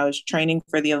postpartum, I was training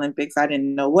for the Olympics. I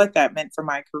didn't know what that meant for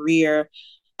my career.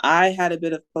 I had a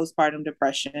bit of postpartum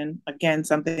depression. Again,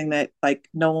 something that like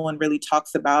no one really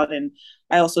talks about. And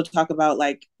I also talk about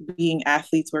like being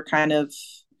athletes were kind of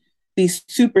these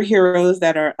superheroes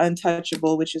that are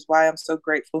untouchable, which is why I'm so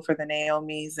grateful for the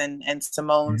Naomis and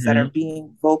Simones that are Mm-hmm.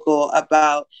 being vocal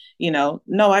about, you know,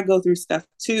 no, I go through stuff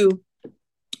too.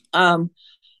 Um,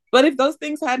 but if those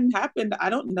things hadn't happened, I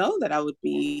don't know that I would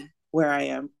be where I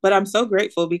am. But I'm so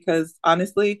grateful because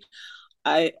honestly,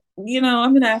 I, you know,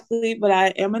 I'm an athlete, but I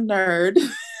am a nerd.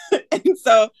 And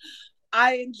so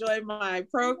I enjoy my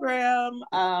program.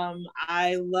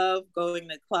 I love going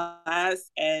to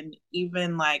class, and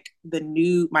even like the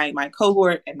new my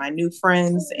cohort and my new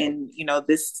friends, and you know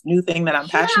this new thing that I'm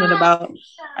passionate about.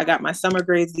 I got my summer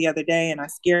grades the other day, and I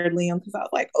scared Liam because I was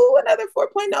like, "Oh, another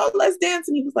 4.0, let's dance!"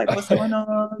 And he was like, "What's going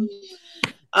on?"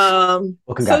 Well, So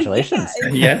yeah, congratulations.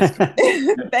 Yes.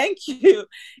 thank you.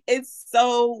 It's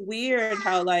so weird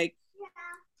how like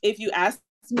if you asked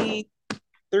me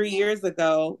 3 years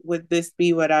ago, would this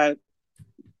be what I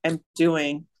am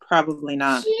doing? Probably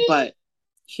not. But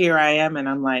here I am, and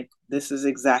I'm like, this is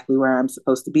exactly where I'm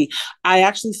supposed to be. I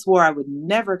actually swore I would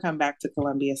never come back to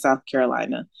Columbia, South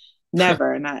Carolina.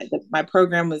 Never. And my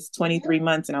program was 23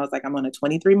 months, and I was like, I'm on a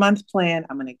 23-month plan.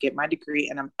 I'm going to get my degree,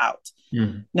 and I'm out.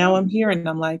 Mm. Now I'm here, and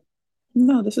I'm like,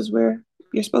 no, this is where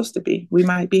you're supposed to be. We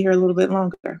might be here a little bit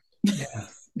longer. Yeah.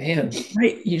 Man,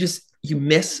 right. You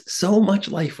miss so much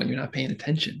life when you're not paying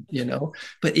attention, you know?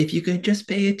 But if you could just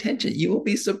pay attention, you will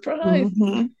be surprised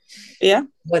Mm-hmm. Yeah.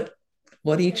 what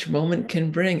what each moment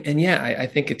can bring. And yeah, I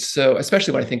think it's so,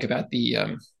 especially when I think about the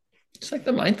just like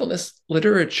the mindfulness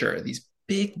literature, these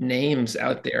big names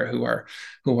out there who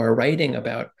are writing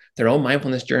about their own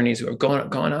mindfulness journeys, who have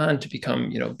gone on to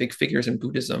become, you know, big figures in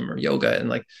Buddhism or yoga. And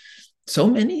like so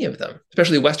many of them,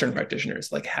 especially Western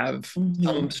practitioners, like have Mm-hmm.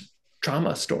 some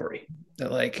trauma story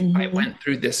that like I Mm-hmm. went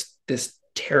through this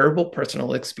terrible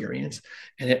personal experience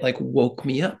and it like woke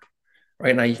me up,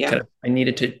 right? And Yeah. I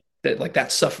needed to that like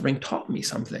that suffering taught me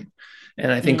something.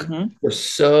 And I think Mm-hmm. we're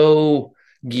so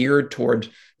geared toward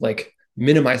like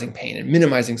minimizing pain and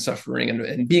minimizing suffering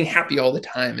and being happy all the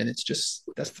time. And it's just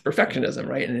that's the perfectionism,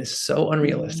 right? And it's so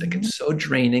unrealistic. Mm-hmm. It's so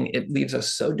draining. It leaves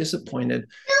us so disappointed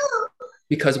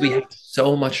because we have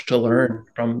so much to learn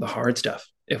from the hard stuff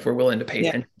if we're willing to pay Yeah.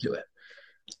 attention to it.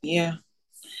 Yeah.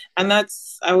 And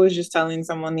that's, I was just telling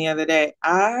someone the other day,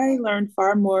 I learned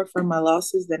far more from my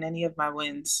losses than any of my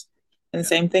wins. And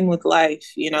same thing with life.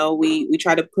 We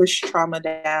try to push trauma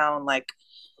down. Like,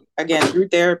 again, through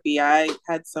therapy, I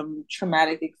had some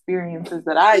traumatic experiences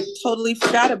that I totally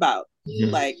forgot about.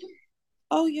 Mhm. Like,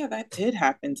 oh yeah, that did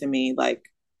happen to me. Like,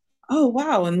 oh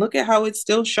wow, and look at how it's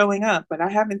still showing up. But I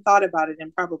haven't thought about it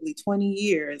in probably 20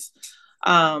 years.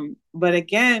 But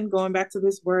again, going back to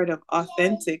this word of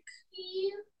authentic,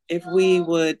 if we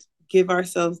would give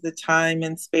ourselves the time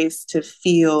and space to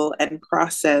feel and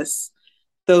process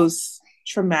those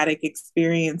traumatic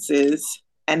experiences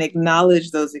and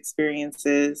acknowledge those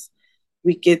experiences,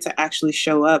 we get to actually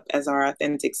show up as our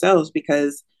authentic selves.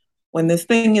 Because when this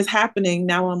thing is happening,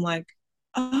 now I'm like,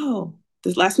 oh,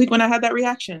 this last week when I had that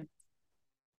reaction,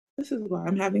 this is why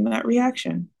I'm having that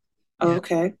reaction. Yeah.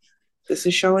 Okay, this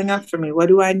is showing up for me. What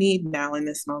do I need now in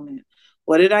this moment?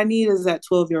 What did I need as that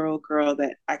 12-year-old girl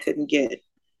that I couldn't get?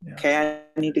 Yeah. Okay,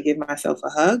 I need to give myself a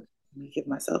hug. Let me give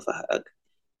myself a hug.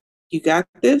 You got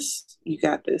this. You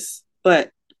got this.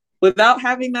 But without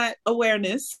having that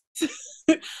awareness,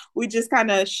 we just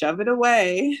kind of shove it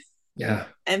away Yeah.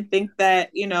 and think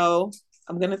that,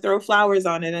 I'm going to throw flowers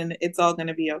on it and it's all going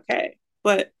to be okay.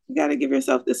 But you got to give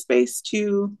yourself the space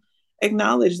to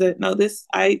acknowledge that, no,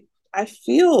 I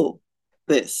feel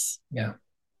this. Yeah.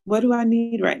 What do I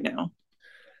need right now?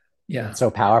 Yeah. So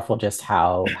powerful just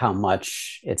how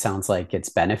much it sounds like it's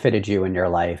benefited you in your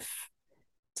life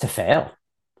to fail,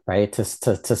 right? To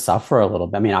suffer a little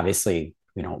bit. I mean, obviously,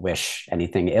 we don't wish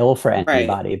anything ill for Right.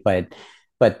 anybody,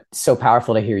 but so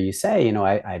powerful to hear you say,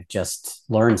 I've just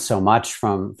learned so much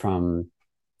from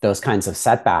those kinds of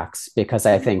setbacks, because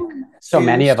I think so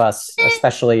many Huge. of us,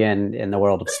 especially in the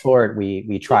world of sport,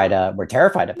 we're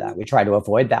terrified of that. We try to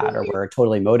avoid that, or we're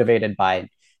totally motivated by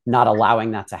not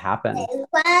allowing that to happen.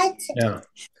 Yeah.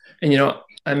 And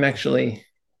I'm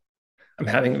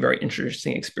having a very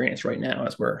interesting experience right now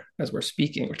as we're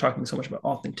speaking. We're talking so much about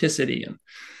authenticity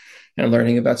and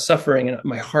learning about suffering, and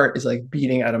my heart is like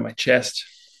beating out of my chest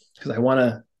because I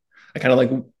kind of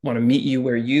like want to meet you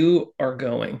where you are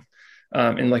going,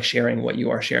 and like sharing what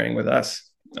you are sharing with us.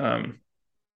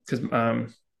 Because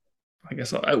I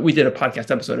guess we did a podcast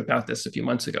episode about this a few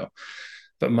months ago,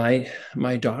 but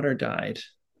my daughter died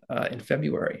in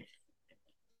February.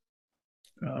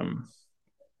 Um,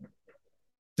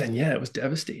 and yeah, it was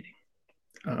devastating.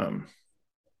 Um,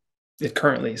 it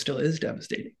currently still is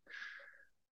devastating.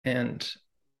 And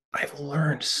I've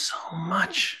learned so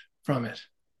much from it.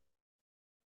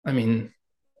 I mean,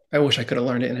 I wish I could have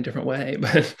learned it in a different way,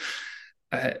 but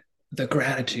I, the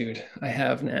gratitude I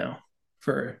have now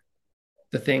for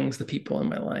the things, the people in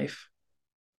my life,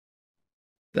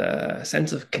 the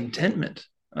sense of contentment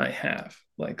I have,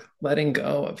 like letting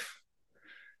go of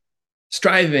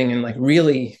striving and like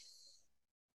really,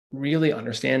 really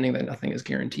understanding that nothing is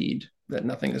guaranteed, that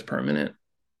nothing is permanent,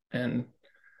 and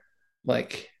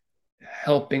like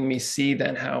helping me see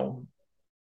then how,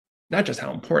 not just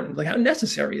how important, like how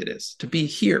necessary it is to be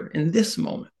here in this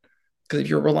moment. Because if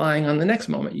you're relying on the next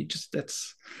moment,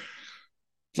 that's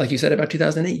like you said about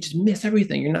 2008, you just miss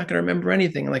everything. You're not going to remember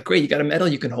anything. Like, great, you got a medal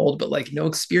you can hold, but like no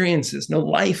experiences, no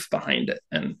life behind it.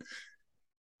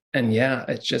 And yeah,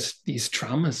 it's just these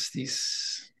traumas,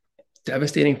 these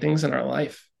devastating things in our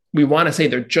life. We want to say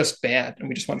they're just bad and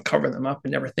we just want to cover them up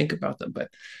and never think about them, but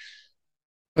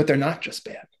they're not just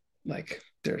bad. Like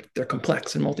they're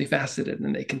complex and multifaceted,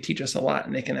 and they can teach us a lot,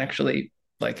 and they can actually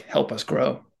like help us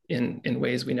grow in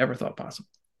ways we never thought possible.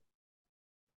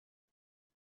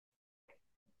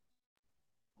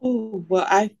 Oh, well,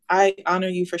 I honor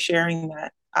you for sharing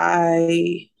that.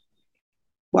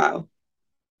 Wow.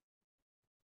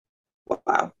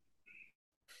 Wow.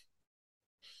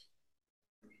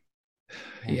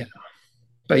 Yeah.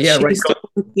 But yeah, right. She's still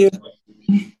with you.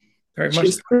 Very much,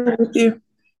 She's still with you.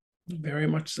 very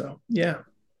much so. Yeah.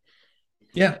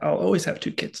 Yeah. I'll always have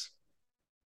two kids.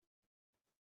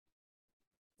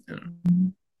 You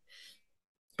know?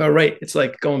 But right, it's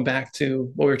like going back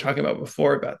to what we were talking about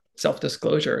before about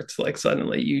self-disclosure. It's like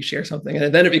suddenly you share something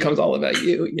and then it becomes all about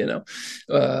you,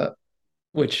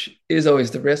 which is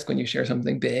always the risk when you share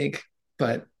something big.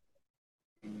 But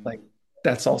like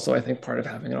that's also, I think, part of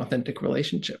having an authentic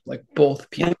relationship. Like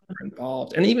both people are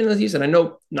involved. And even as you said, I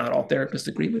know not all therapists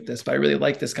agree with this, but I really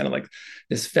like this kind of like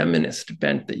this feminist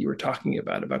bent that you were talking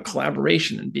about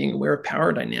collaboration and being aware of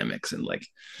power dynamics and like,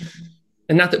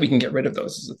 and not that we can get rid of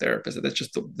those as a therapist, that's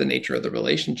just the nature of the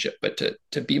relationship, but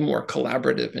to be more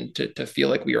collaborative and to feel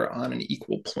like we are on an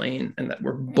equal plane and that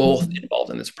we're both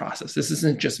involved in this process. This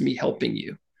isn't just me helping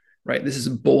you, right? This is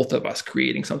both of us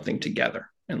creating something together.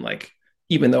 And like,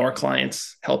 even though our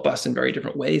clients help us in very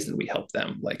different ways than we help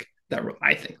them, like that,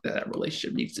 I think that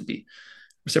relationship needs to be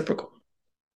reciprocal.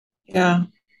 Yeah.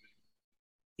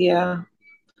 Yeah.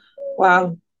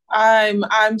 Wow.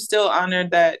 I'm still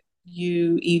honored that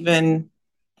you even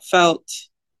felt,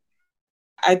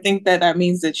 I think that that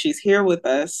means that she's here with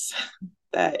us,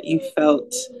 that you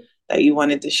felt that you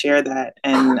wanted to share that.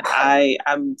 And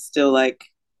I'm still like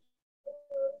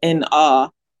in awe.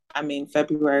 I mean,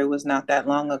 February was not that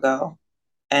long ago.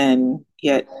 And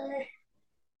yet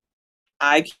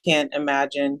I can't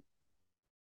imagine,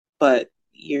 but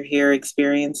you're here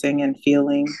experiencing and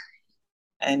feeling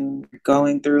and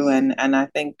going through. And I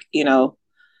think,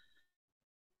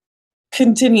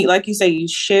 continue, like you say, you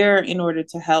share in order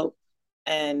to help,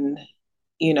 and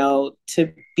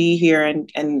to be here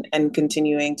and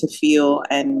continuing to feel,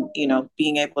 and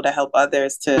being able to help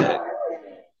others to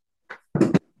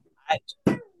I,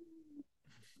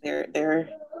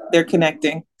 they're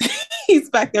connecting. He's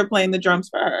back there playing the drums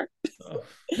for her. Oh.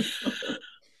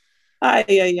 Ay,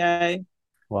 ay, ay.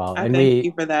 Well, I and thank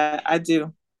you for that. I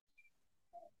do.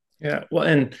 Yeah, well,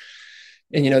 and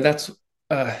that's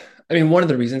I mean, one of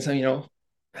the reasons,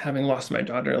 having lost my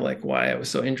daughter, like why I was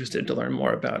so interested to learn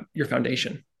more about your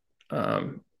foundation,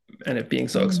 um, and it being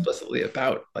so explicitly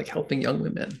about like helping young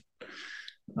women.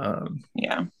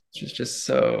 Yeah. Which is just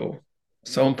so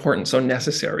important, so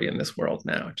necessary in this world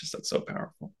now. Just that's so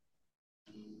powerful.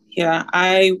 Yeah,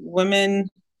 women,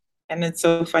 and it's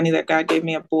so funny that God gave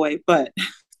me a boy, but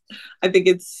I think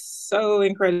it's so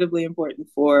incredibly important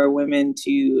for women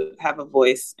to have a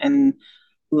voice and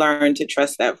learn to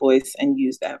trust that voice and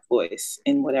use that voice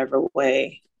in whatever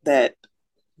way that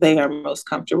they are most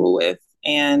comfortable with.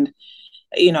 And,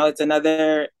 it's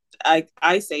another,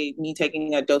 I say me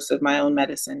taking a dose of my own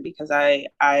medicine, because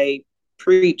I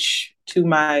preach to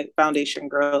my foundation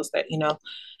girls that,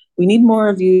 we need more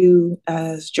of you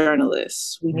as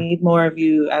journalists. We need more of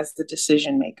you as the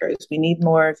decision makers. We need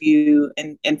more of you.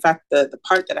 And in fact, the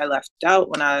part that I left out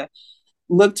when I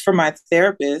looked for my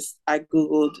therapist, I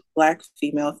Googled Black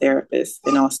female therapists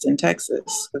in Austin,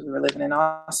 Texas, because we were living in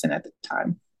Austin at the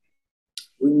time.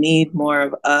 We need more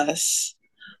of us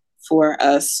for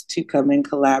us to come and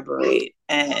collaborate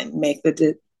and make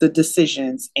the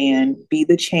decisions and be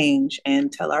the change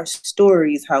and tell our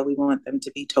stories how we want them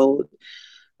to be told,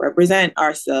 represent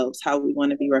ourselves how we want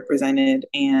to be represented.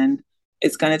 And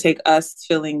it's going to take us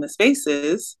filling the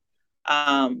spaces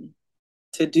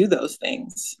to do those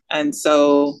things. And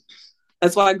so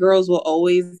that's why girls will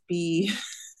always be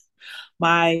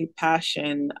my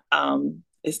passion,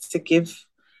 is to give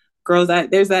girls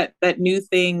there's that new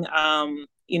thing.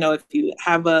 If you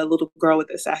have a little girl with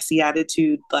a sassy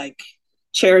attitude, like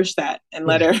cherish that and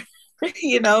let her,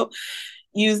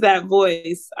 use that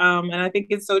voice. And I think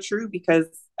it's so true, because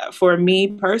for me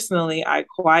personally, I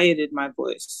quieted my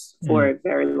voice for a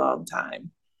very long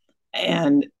time.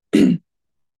 And,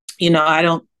 I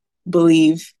don't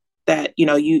believe that,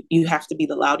 you have to be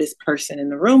the loudest person in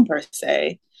the room per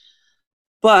se,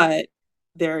 but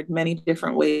there are many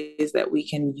different ways that we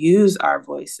can use our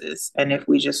voices. And if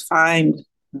we just find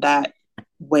that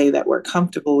way that we're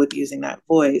comfortable with using that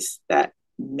voice, that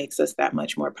makes us that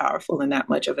much more powerful and that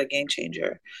much of a game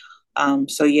changer.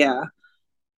 So yeah,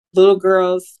 little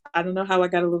girls, I don't know how I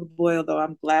got a little boy, although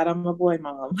I'm glad I'm a boy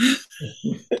mom.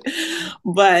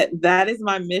 But that is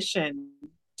my mission,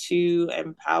 to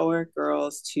empower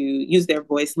girls to use their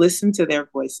voice, listen to their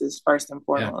voices first and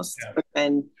foremost, but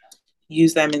then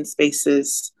use them in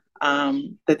spaces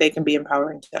that they can be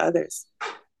empowering to others.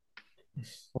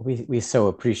 We so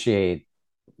appreciate,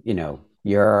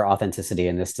 your authenticity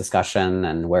in this discussion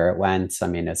and where it went. I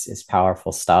mean, it's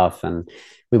powerful stuff. And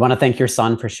we want to thank your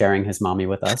son for sharing his mommy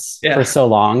with us for so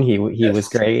long. He was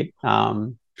great.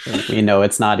 We know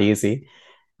it's not easy.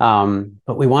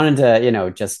 But we wanted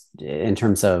to, just in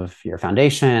terms of your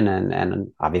foundation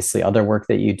and obviously other work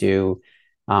that you do,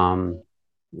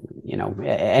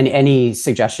 any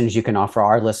suggestions you can offer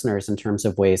our listeners in terms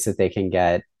of ways that they can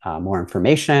get more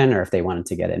information, or if they wanted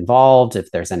to get involved, if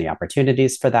there's any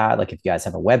opportunities for that, like if you guys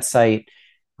have a website,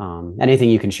 anything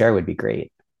you can share would be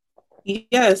great.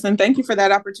 Yes, and thank you for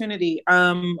that opportunity.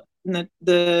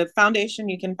 The foundation,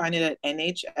 you can find it at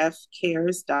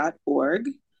nhfcares.org.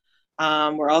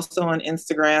 We're also on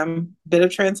Instagram. Bit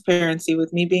of transparency,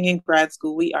 with me being in grad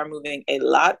school, we are moving a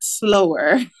lot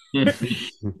slower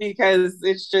because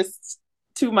it's just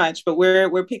too much, but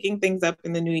we're picking things up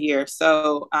in the new year.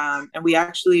 So, and we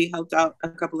actually helped out a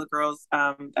couple of girls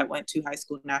that went to high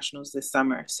school nationals this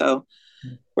summer. So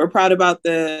we're proud about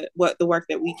the work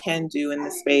that we can do in the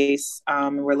space.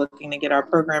 We're looking to get our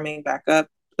programming back up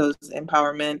those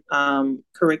empowerment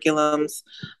curriculums,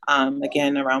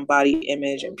 again, around body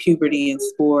image and puberty and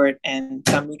sport and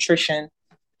nutrition.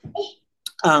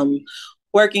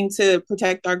 Working to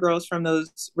protect our girls from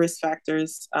those risk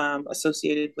factors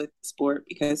associated with sport,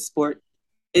 because sport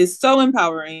is so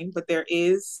empowering, but there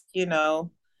is,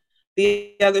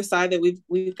 the other side that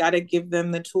we've got to give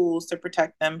them the tools to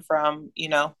protect them from,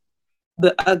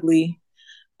 the ugly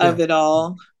of it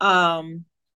all. And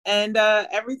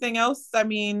everything else, I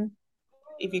mean,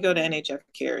 if you go to NHF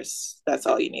Cares, that's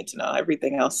all you need to know.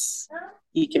 Everything else,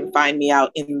 you can find me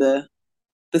out in the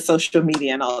social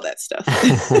media and all that stuff.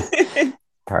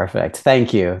 Perfect.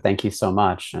 Thank you. Thank you so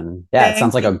much. And yeah, it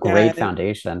sounds like a great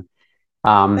foundation.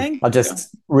 I'll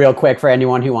just real quick, for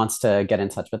anyone who wants to get in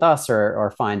touch with us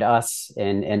or find us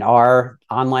in our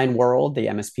online world, the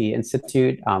MSP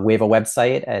Institute, we have a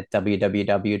website at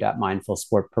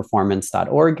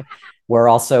www.mindfulsportperformance.org. We're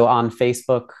also on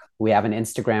Facebook. We have an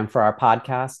Instagram for our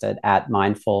podcast at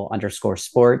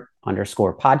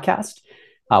mindful_sport_podcast.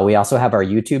 We also have our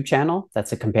YouTube channel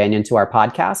that's a companion to our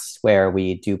podcast, where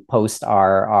we do post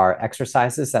our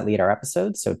exercises that lead our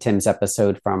episodes. So Tim's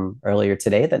episode from earlier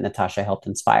today that Natasha helped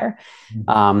inspire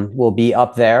will be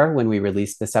up there when we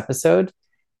release this episode.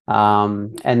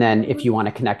 And then if you want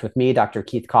to connect with me, Dr.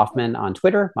 Keith Kaufman on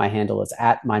Twitter, my handle is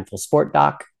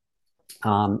 @mindfulsportdoc.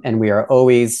 And we are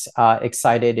always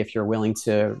excited if you're willing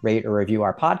to rate or review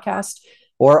our podcast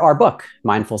or our book,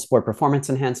 Mindful Sport Performance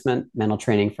Enhancement, Mental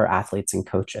Training for Athletes and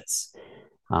Coaches.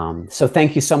 So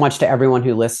thank you so much to everyone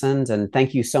who listened. And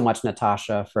thank you so much,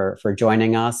 Natasha, for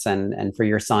joining us, and for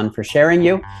your son for sharing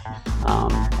you.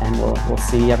 And we'll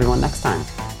see everyone next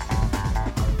time.